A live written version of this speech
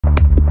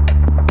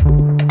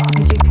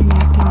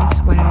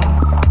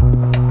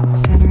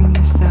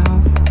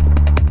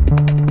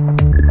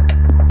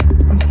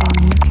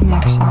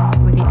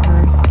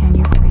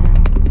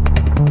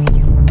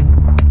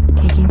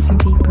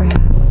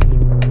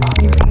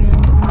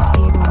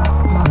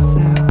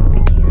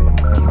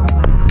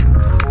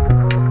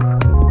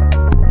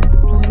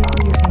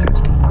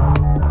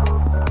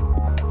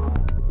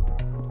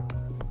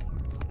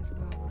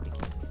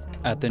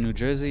At the New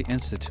Jersey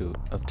Institute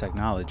of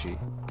Technology,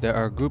 there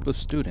are a group of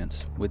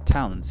students with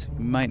talents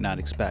you might not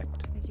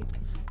expect.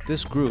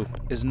 This group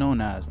is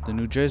known as the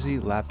New Jersey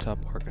Laptop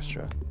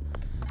Orchestra.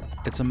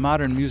 It's a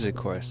modern music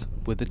course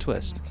with a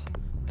twist.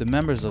 The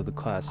members of the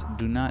class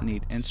do not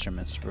need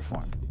instruments to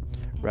perform.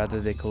 Rather,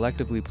 they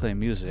collectively play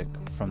music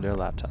from their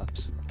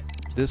laptops.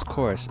 This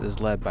course is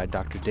led by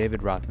Dr.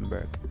 David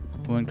Rothenberg,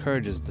 who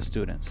encourages the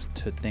students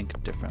to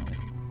think differently.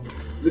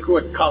 Look at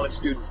what college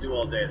students do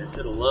all day. They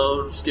sit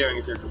alone, staring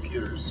at their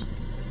computers.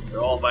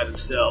 They're all by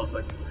themselves,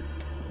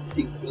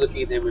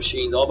 looking at their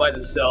machines, all by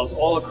themselves,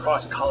 all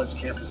across college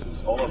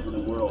campuses, all over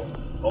the world,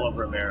 all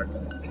over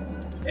America.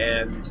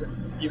 And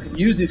you can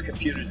use these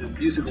computers as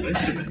musical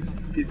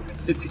instruments. People can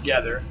sit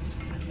together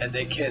and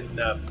they can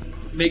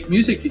make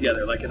music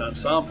together like an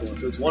ensemble.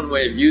 So it's one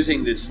way of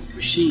using this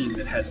machine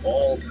that has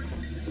all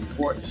this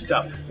important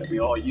stuff that we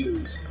all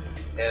use,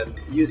 and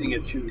using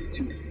it to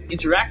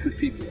interact with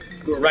people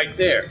who are right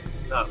there,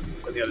 not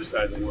on the other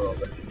side of the world,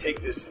 but to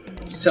take this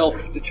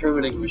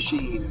self-determining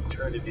machine and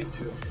turn it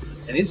into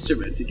an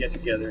instrument to get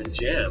together and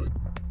jam.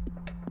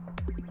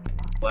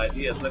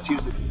 Ideas. Let's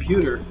use the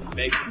computer to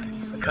make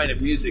a kind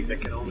of music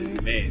that can only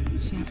be made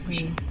using these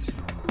machines.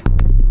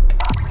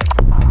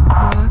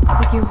 Rock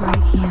with your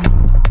right hand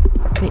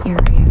the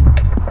area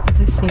of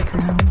the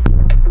sacrum,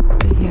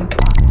 the hips,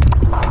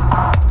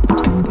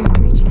 just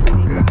very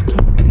gently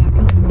rocking back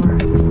and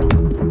forth.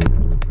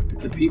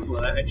 To people,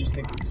 and I just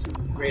think it's a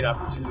great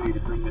opportunity to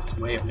bring this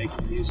way of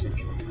making music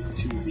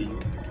to the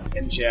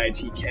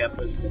NJIT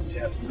campus and to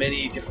have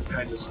many different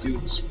kinds of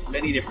students,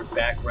 many different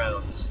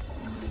backgrounds,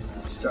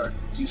 to start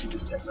using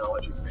this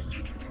technology to make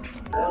music.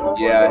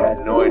 Yeah, I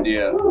had no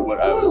idea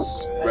what I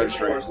was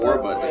registering for,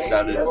 but it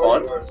sounded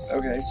fun.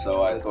 Okay.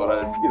 So I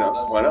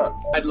thought why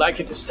not? I'd like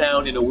it to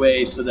sound in a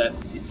way so that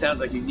it sounds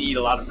like you need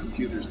a lot of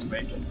computers to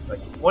make it. Like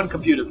one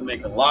computer can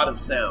make a lot of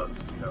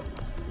sounds,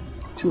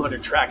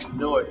 200 tracks of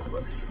noise.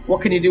 But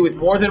what can you do with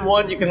more than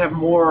one? You can have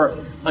more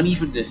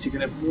unevenness, you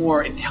can have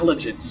more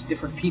intelligence,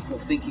 different people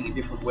thinking in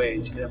different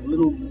ways. You can have a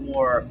little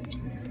more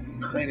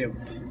kind of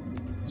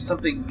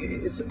something,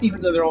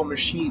 even though they're all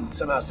machines, it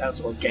somehow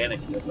sounds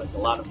organic. You have like a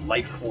lot of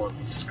life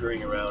forms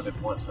scurrying around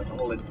at once, like a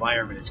whole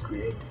environment is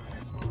created.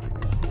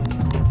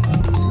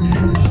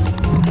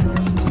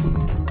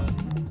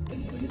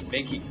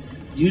 Making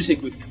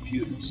music with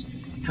computers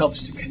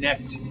helps to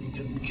connect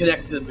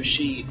the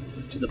machine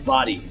to the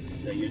body.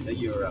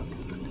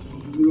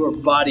 Your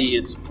body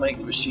is playing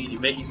the machine,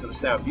 you're making some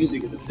sound.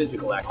 Music is a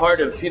physical act.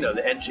 Part of the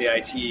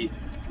NJIT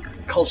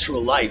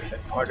cultural life,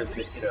 and part of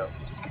it,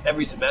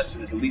 every semester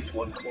there's at least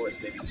one course,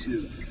 maybe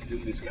two,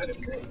 doing this kind of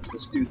thing. So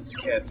students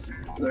can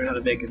learn how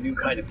to make a new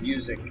kind of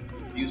music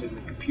using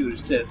the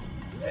computers.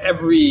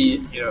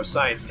 Every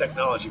science,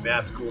 technology,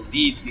 math school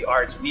needs the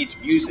arts, needs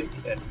music,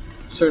 and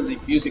certainly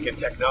music and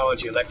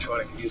technology,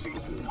 electronic music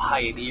has been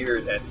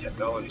pioneered at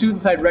technology.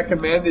 Students I'd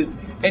recommend is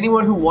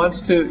anyone who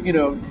wants to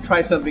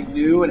try something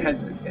new and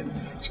is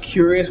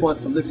curious,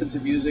 wants to listen to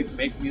music,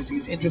 make music,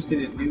 is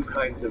interested in new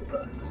kinds of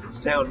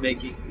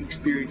sound-making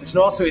experiences,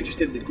 and also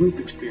interested in the group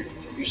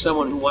experience. If you're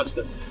someone who wants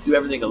to do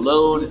everything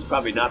alone, it's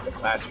probably not the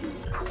class for you.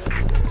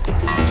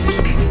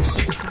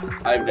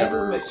 I've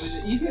never heard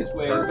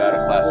about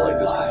a class like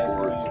this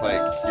before.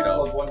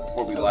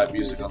 Before we live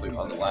music on the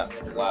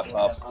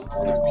laptop,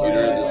 on the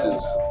computer. This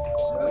is.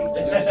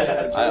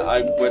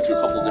 I went to a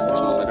couple of different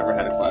schools. I never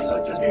had a class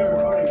like this before.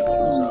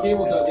 So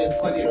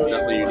it's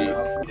definitely unique.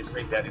 To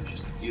bring that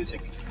interest in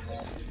music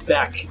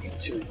back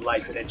into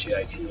life at NJIT,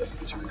 I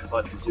think it's really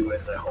fun to do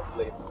it, and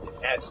hopefully it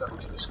adds something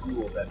to the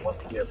school that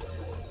wasn't there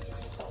before.